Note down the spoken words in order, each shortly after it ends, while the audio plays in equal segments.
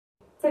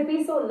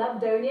Tepiso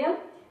Lovedonia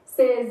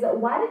says,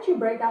 why did you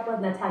break up with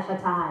Nathasha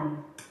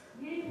Thahane?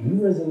 We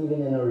wasn't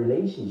even in a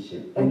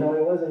relationship. You know,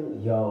 it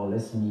wasn't, yo,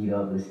 let's meet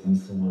up, let's eat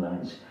some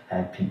lunch,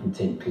 have people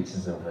take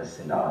pictures of us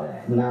and all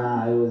that.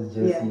 Nah, it was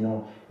just, you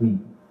know, we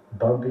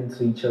bump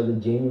into each other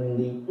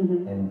genuinely,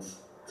 and it's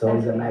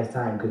always a nice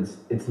time because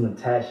it's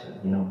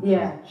Nathasha, you know.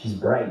 Yeah. She's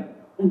bright.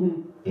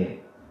 Yeah.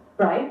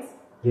 Bright?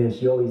 Yeah,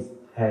 she always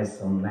has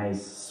some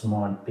nice,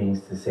 smart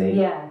things to say.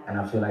 Yeah. And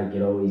I feel like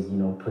it always, you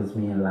know, puts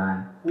me in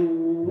line.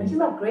 And she's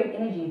got great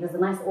energy. There's a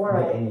nice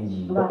aura. The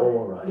energy, the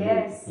aura.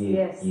 Yes,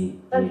 yes. Yeah.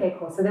 Okay,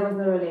 cool. So there was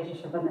no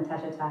relationship with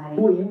Nathasha Thahane.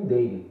 Who are you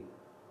dating?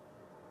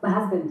 My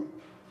husband.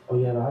 Oh,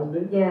 you have a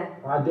husband? Yeah.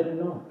 Oh, I didn't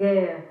know.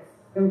 Yeah.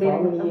 I'm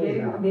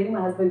I'm dating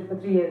my husband for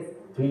 3 years.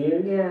 3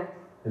 years? Yeah.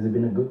 Has it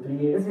been a good 3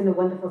 years? It's been a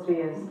wonderful 3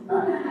 years.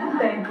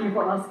 Thank you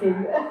for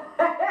asking.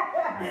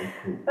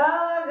 Cool.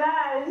 Oh,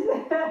 gosh.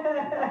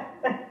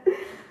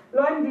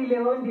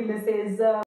 Londile says...